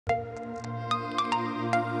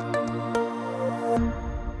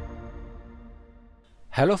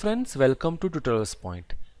Hello friends, welcome to Tutorials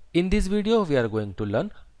Point. In this video, we are going to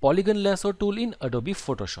learn Polygonal Lasso tool in Adobe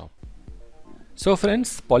Photoshop. So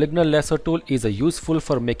friends, Polygonal Lasso tool is a useful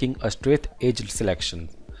for making a straight edge selection.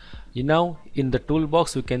 Now in the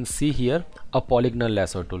toolbox you can see here a polygonal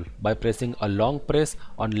lasso tool. By pressing a long press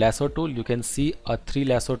on lasso tool, you can see a 3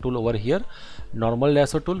 lasso tool over here: normal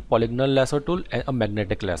lasso tool, polygonal lasso tool and a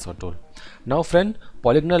magnetic lasso tool. Now friend,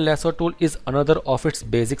 polygonal lasso tool is another of its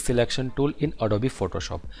basic selection tool in Adobe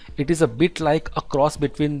Photoshop. It is a bit like a cross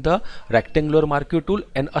between the rectangular marquee tool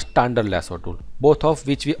and a standard lasso tool, both of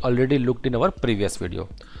which we already looked in our previous video.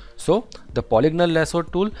 So the polygonal lasso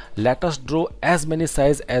tool let us draw as many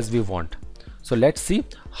size as we want. So let's see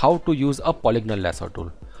how to use a polygonal lasso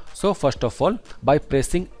tool. So first of all, by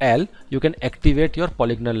pressing L, you can activate your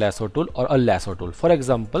polygonal lasso tool or a lasso tool. For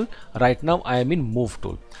example, right now I am in move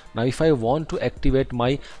tool. Now if I want to activate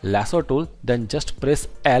my lasso tool, then just press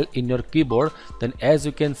L in your keyboard. Then as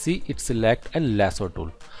you can see, it select and lasso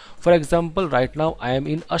tool. For example, right now I am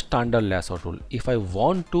in a standard lasso tool. If I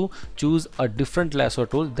want to choose a different lasso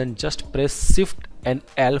tool, then just press Shift and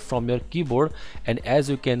L from your keyboard, and as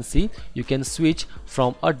you can see, you can switch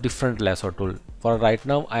from a different lasso tool. For right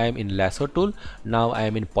now I am in lasso tool, now I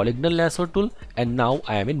am in polygonal lasso tool, and now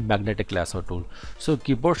I am in magnetic lasso tool. So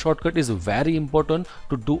keyboard shortcut is very important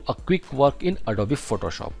to do a quick work in Adobe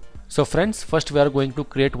Photoshop. So friends, first we are going to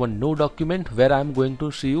create one new document where I am going to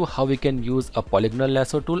show you how we can use a polygonal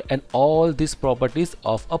lasso tool and all these properties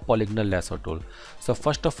of a polygonal lasso tool. So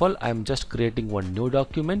first of all, I am just creating one new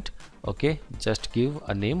document. Okay, just give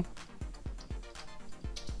a name,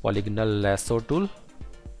 polygonal lasso tool.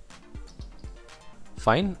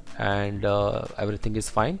 Fine, and everything is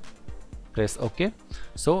fine. Press OK.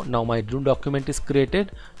 So now my new document is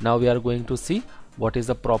created. Now we are going to see what is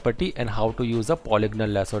the property and how to use a polygonal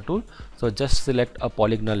lasso tool. So just select a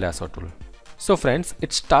polygonal lasso tool. So friends,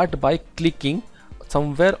 it start by clicking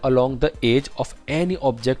somewhere along the edge of any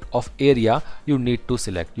object of area you need to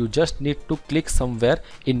select. You just need to click somewhere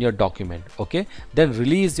in your document. Okay, then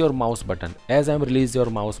release your mouse button. As I am release your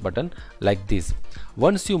mouse button like this.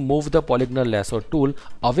 Once you move the polygonal lasso tool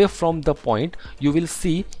away from the point, you will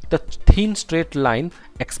see the thin straight line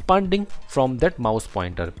expanding from that mouse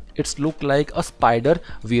pointer. It's look like a spider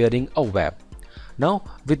wearing a web. Now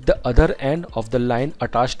with the other end of the line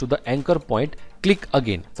attached to the anchor point, click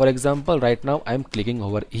again. For example, right now I am clicking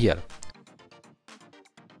over here.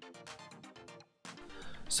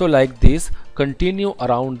 So like this, continue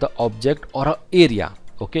around the object or a area.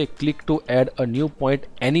 Okay, click to add a new point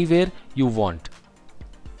anywhere you want.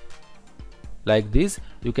 Like this,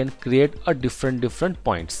 you can create a different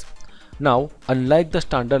points. Now, unlike the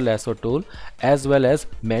standard lasso tool as well as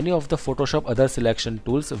many of the Photoshop other selection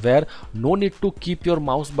tools where no need to keep your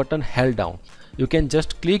mouse button held down, you can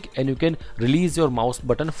just click and you can release your mouse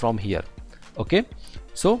button from here. Okay,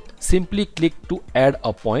 so simply click to add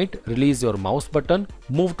a point, release your mouse button,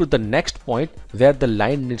 move to the next point where the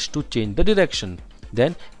line needs to change the direction,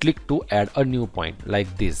 then click to add a new point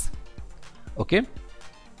like this. Okay.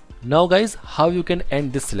 Now guys, how you can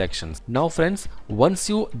end these selections? Now friends, once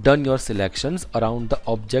you done your selections around the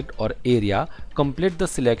object or area, complete the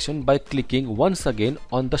selection by clicking once again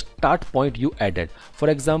on the start point you added.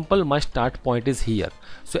 For example, my start point is here.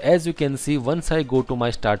 So as you can see, once I go to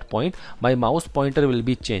my start point, my mouse pointer will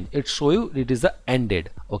be changed. It show you it is a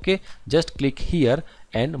ended. Okay, just click here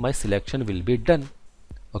and my selection will be done.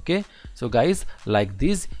 Okay, so guys, like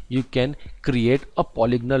this you can create a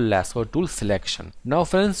polygonal lasso tool selection. Now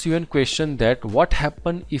friends, you can question that what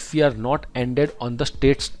happen if we are not ended on the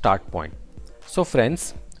straight start point. So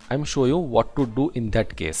friends, I'm show you what to do in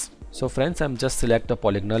that case. So friends, I'm just select a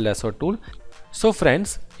polygonal lasso tool. So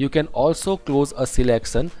friends, you can also close a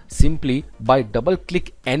selection simply by double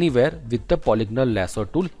click anywhere with the polygonal lasso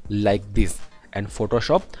tool like this, and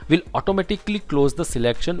Photoshop will automatically close the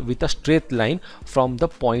selection with a straight line from the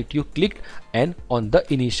point you clicked and on the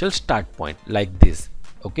initial start point like this.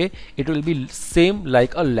 Okay, it will be same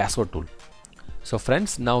like a lasso tool. So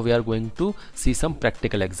friends, now we are going to see some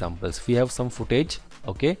practical examples. We have some footage.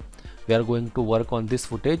 Okay, we are going to work on this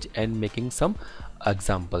footage and making some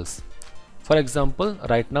examples. For example,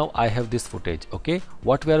 right now I have this footage. Okay,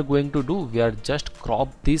 what we are going to do, we are just crop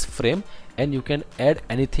this frame and you can add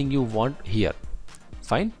anything you want here.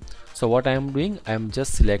 Fine. So what I am doing, I am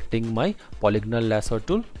just selecting my polygonal lasso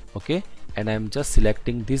tool. Okay, and I am just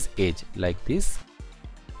selecting this edge like this.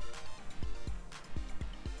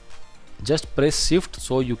 Just press shift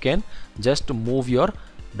so you can just move your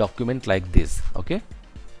document like this. Okay,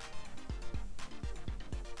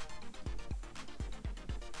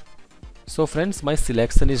 So friends, my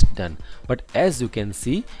selection is done, but as you can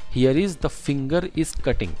see, here is the finger is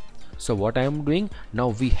cutting. So what I am doing now,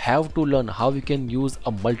 we have to learn how we can use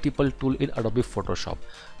a multiple tool in Adobe Photoshop.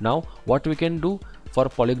 Now what we can do, for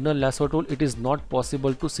Polygonal Lasso tool, it is not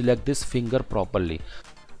possible to select this finger properly.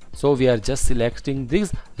 So we are just selecting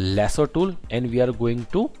this lasso tool and we are going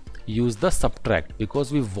to use the subtract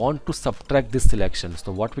because we want to subtract this selection.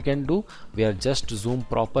 So what we can do, we are just zoom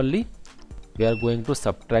properly. We are going to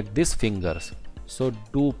subtract these fingers. So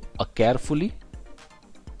do carefully.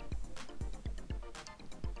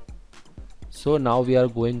 So now we are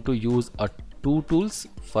going to use two tools.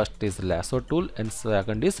 First is lasso tool and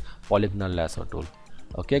second is Polygonal Lasso tool.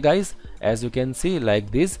 Okay guys, as you can see,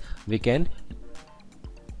 like this we can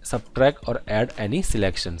subtract or add any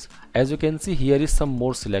selections. As you can see, here is some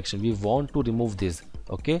more selection. We want to remove this.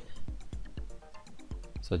 Okay,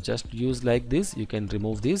 so just use like this, you can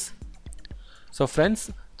remove this. So friends,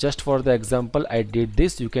 just for the example I did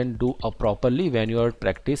this, you can do properly when you are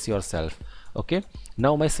practice yourself. Okay,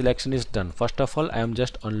 now my selection is done. First of all, I am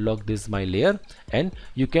just unlock this my layer, and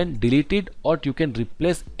you can delete it or you can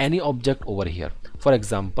replace any object over here. For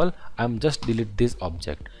example, I am just delete this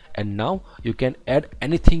object, and now you can add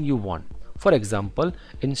anything you want. For example,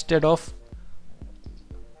 instead of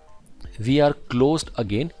we are closed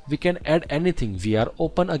again, we can add anything. We are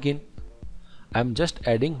open again. I'm just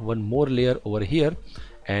adding one more layer over here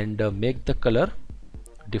and make the color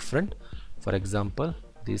different. For example,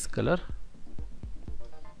 this color.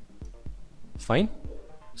 Fine.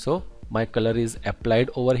 So my color is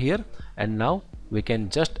applied over here, and now we can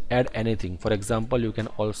just add anything. For example, you can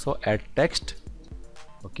also add text.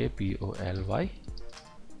 Okay, POLY,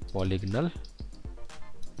 Polygonal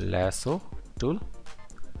Lasso tool.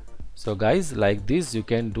 So guys, like this you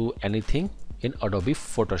can do anything in Adobe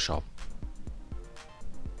Photoshop.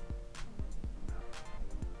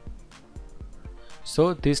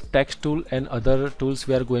 So this text tool and other tools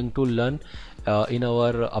we are going to learn in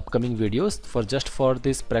our upcoming videos. For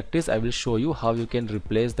this practice, I will show you how you can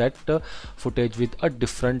replace that footage with a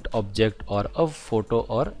different object or a photo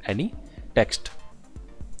or any text.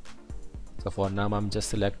 So for now I'm just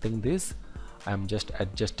selecting this. I'm just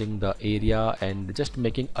adjusting the area and just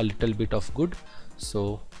making a little bit of good.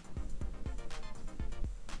 So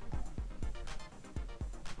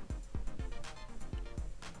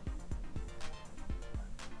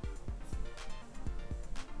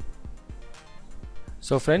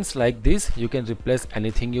friends, like this you can replace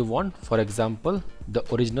anything you want. For example, the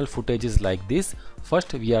original footage is like this.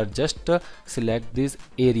 First we are just select this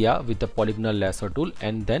area with the Polygonal Lasso tool,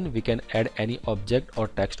 and then we can add any object or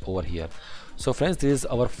text over here. So friends, this is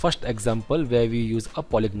our first example where we use a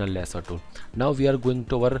Polygonal Lasso tool. Now we are going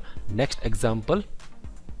to our next example.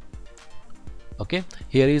 Okay,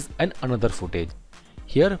 here is another footage.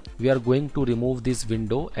 Here we are going to remove this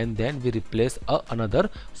window and then we replace another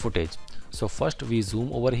footage. So first we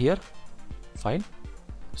zoom over here. Fine.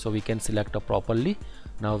 So we can select properly.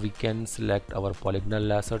 Now we can select our Polygonal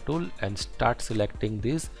Lasso tool and start selecting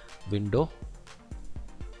this window.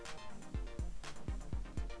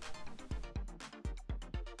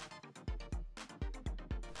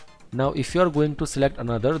 Now if you are going to select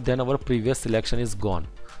another, then our previous selection is gone.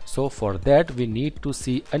 So for that we need to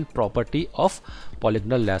see a property of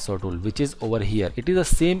Polygonal Lasso tool, which is over here. It is the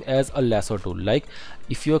same as a lasso tool. Like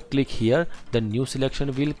if you click here, the new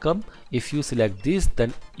selection will come. If you select this,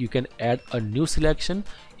 then you can add a new selection.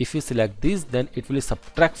 If you select this, then it will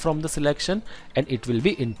subtract from the selection and it will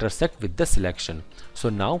be intersect with the selection. So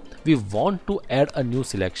now we want to add a new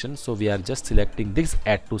selection, so we are just selecting this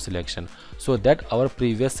add to selection, so that our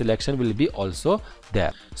previous selection will be also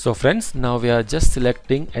there. So friends, now we are just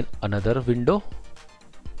selecting another window.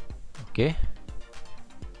 Okay,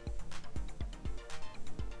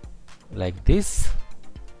 like this.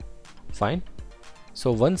 Fine.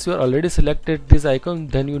 So once you are already selected this icon,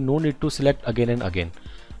 then you no need to select again and again.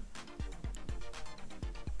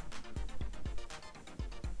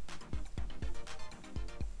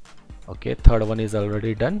 Okay, third one is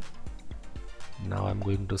already done. Now I'm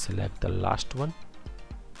going to select the last one.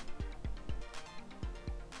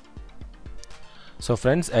 So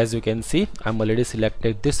friends, as you can see, I'm already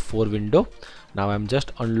selected this 4 window. Now I'm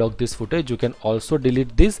just unlock this footage. You can also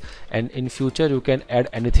delete this, and in future you can add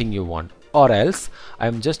anything you want, or else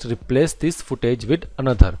I'm just replace this footage with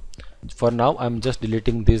another. For now I'm just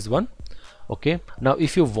deleting this one. Okay, now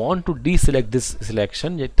if you want to deselect this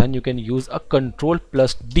selection, then you can use a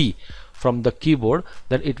Ctrl+D from the keyboard,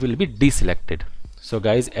 then it will be deselected. So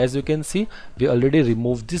guys, as you can see, we already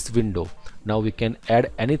removed this window. Now we can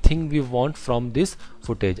add anything we want from this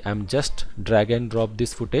footage. I'm just drag and drop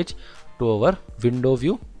this footage to our window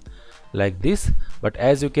view, like this. But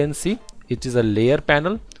as you can see, it is a layer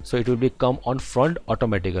panel, so it will be come on front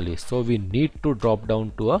automatically, so we need to drop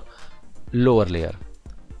down to a lower layer.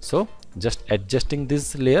 So just adjusting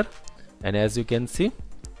this layer, and as you can see,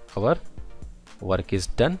 our work is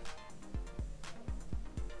done.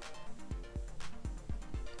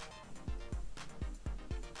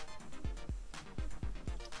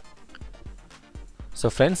 So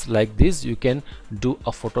friends, like this you can do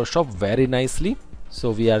a Photoshop very nicely.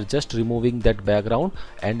 So we are just removing that background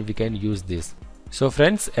and we can use this. So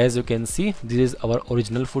friends, as you can see, this is our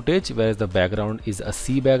original footage, whereas the background is a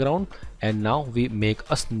sea background, and now we make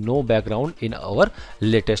a snow background in our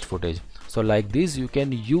latest footage. So like this you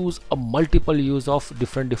can use a multiple use of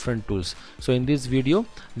different tools. So in this video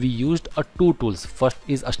we used two tools. First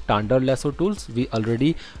is a standard lasso tools we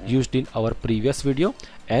already used in our previous video,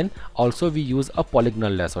 and also we use a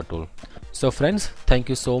polygonal lasso tool. So friends, thank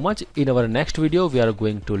you so much. In our next video we are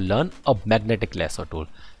going to learn a magnetic lasso tool.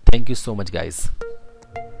 Thank you so much guys.